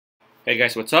Hey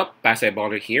guys, what's up?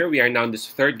 Baller here. We are now in this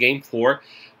third game for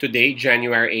today,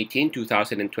 January 18,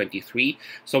 2023.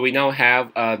 So we now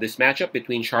have this matchup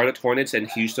between Charlotte Hornets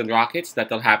and Houston Rockets that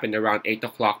will happen around 8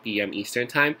 o'clock p.m. Eastern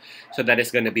Time. So that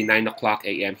is going to be 9 o'clock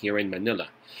a.m. here in Manila.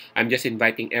 I'm just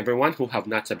inviting everyone who have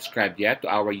not subscribed yet to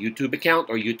our YouTube account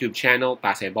or YouTube channel,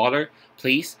 Baller.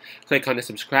 Please click on the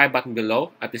subscribe button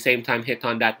below. At the same time, hit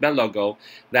on that bell logo.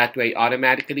 That way,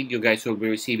 automatically, you guys will be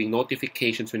receiving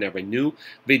notifications whenever new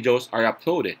videos are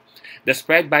uploaded. The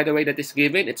spread, by the way, that is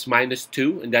given, it's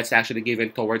 -2, and that's actually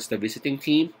given towards the visiting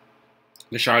team,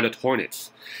 the Charlotte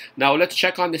Hornets. Now, let's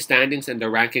check on the standings and the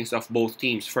rankings of both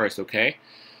teams first, okay?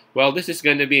 Well, this is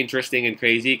going to be interesting and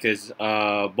crazy because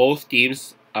both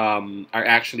teams are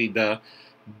actually the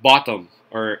bottom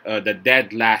or the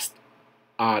dead last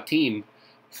team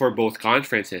for both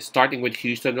conferences. Starting with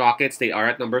Houston Rockets, they are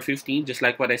at number 15, just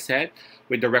like what I said,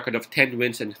 with the record of 10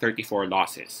 wins and 34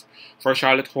 losses. For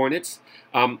Charlotte Hornets,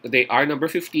 they are number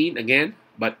 15 again,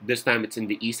 but this time it's in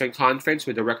the Eastern Conference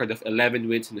with a record of 11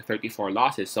 wins and 34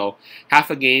 losses. So half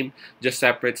a game just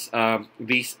separates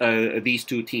these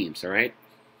two teams, all right?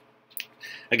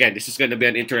 Again, this is going to be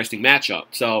an interesting matchup.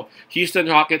 So, Houston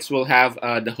Rockets will have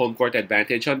the home court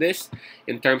advantage on this.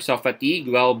 In terms of fatigue,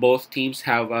 well, both teams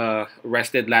have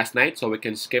rested last night, so we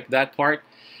can skip that part.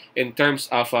 In terms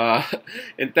of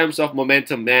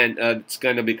momentum, man, it's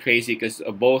going to be crazy because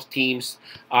both teams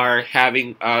are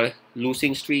having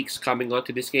losing streaks coming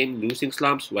onto this game, losing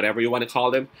slumps, whatever you want to call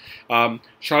them.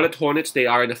 Charlotte Hornets, they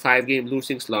are in a 5-game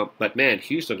losing slump, but man,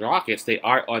 Houston Rockets, they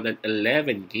are on an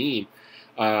 11-game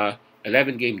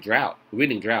 11-game drought,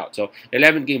 winning drought. So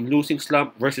 11-game losing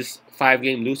slump versus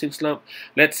 5-game losing slump.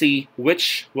 Let's see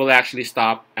which will actually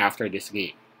stop after this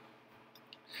game.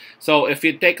 So if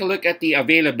you take a look at the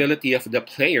availability of the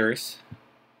players.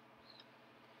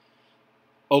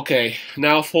 Okay,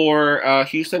 now for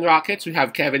Houston Rockets, we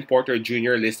have Kevin Porter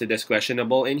Jr. listed as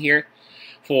questionable in here.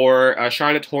 For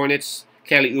Charlotte Hornets,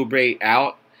 Kelly Oubre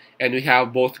out. And we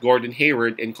have both Gordon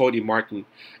Hayward and Cody Martin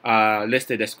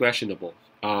listed as questionable.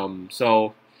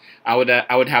 So I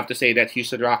would have to say that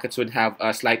Houston Rockets would have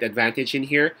a slight advantage in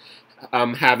here,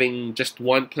 having just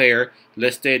one player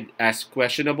listed as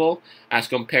questionable as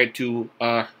compared to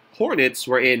Hornets,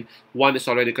 wherein one is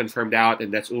already confirmed out,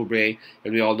 and that's Oubre,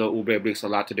 and we all know Oubre brings a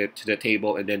lot to the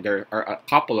table, and then there are a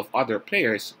couple of other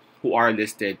players who are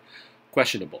listed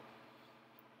questionable.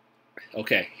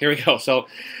 Okay, here we go. So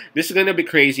this is going to be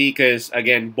crazy because,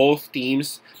 again, both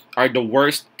teams are the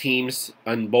worst teams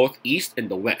on both East and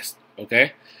the West.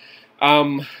 Okay?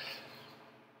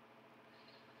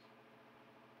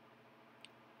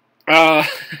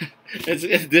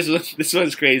 This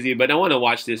one's crazy, but I want to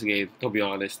watch this game, to be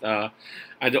honest.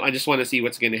 I just want to see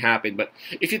what's going to happen. But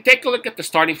if you take a look at the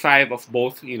starting five of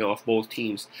both, of both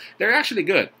teams, they're actually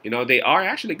good. They are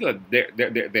actually good.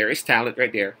 There is talent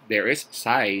right there. There is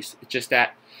size. It's just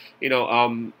that,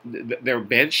 their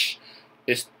bench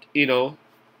is,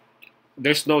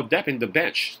 there's no depth in the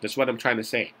bench. That's what I'm trying to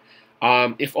say.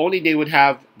 If only they would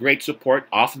have great support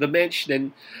off the bench,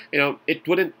 then it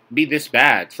wouldn't be this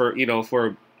bad for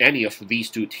for any of these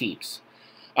two teams.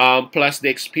 Plus the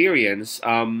experience,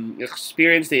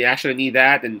 they actually need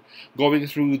that, and going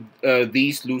through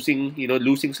these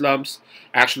losing slumps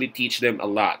actually teach them a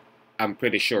lot. I'm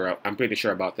pretty sure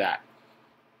about that.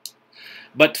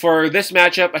 But for this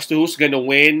matchup, as to who's gonna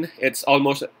win, it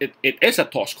is a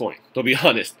toss coin, to be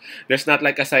honest. There's not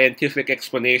like a scientific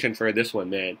explanation for this one,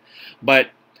 man.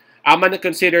 But I'm gonna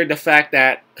consider the fact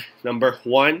that number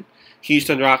 1,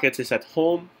 Houston Rockets is at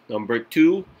home. Number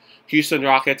 2, Houston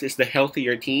Rockets is the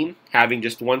healthier team, having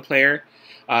just one player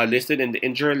listed in the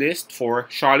injury list. For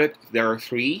Charlotte, there are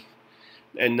 3.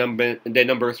 And then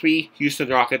number 3, Houston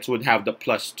Rockets would have the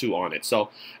 +2 on it. So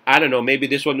I don't know. Maybe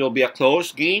this one will be a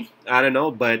close game. I don't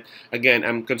know. But again,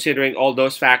 I'm considering all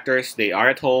those factors. They are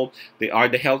at home. They are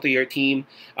the healthier team.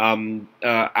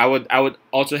 I would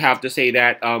also have to say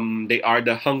that they are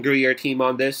the hungrier team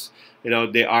on this.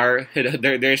 They are.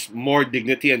 There's more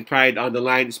dignity and pride on the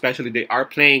line. Especially they are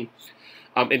playing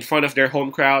in front of their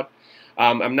home crowd.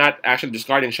 I'm not actually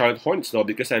discarding Charlotte Hornets, though,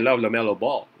 because I love LaMelo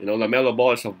Ball. LaMelo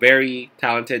Ball is a very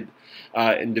talented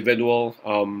individual.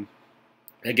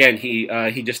 Again,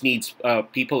 he just needs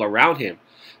people around him,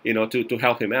 to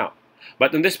help him out.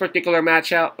 But in this particular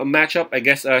matchup, I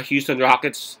guess Houston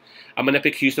Rockets. I'm gonna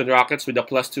pick Houston Rockets with a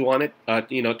 +2 on it,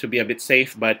 to be a bit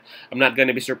safe. But I'm not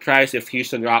gonna be surprised if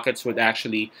Houston Rockets would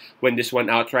actually win this one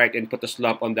outright and put a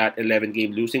slump on that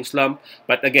 11-game losing slump.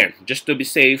 But again, just to be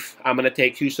safe, I'm gonna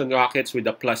take Houston Rockets with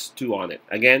a +2 on it.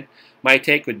 Again, my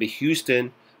take would be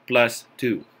Houston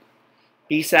 +2.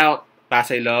 Peace out, pass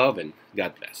I love, and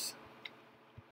God bless.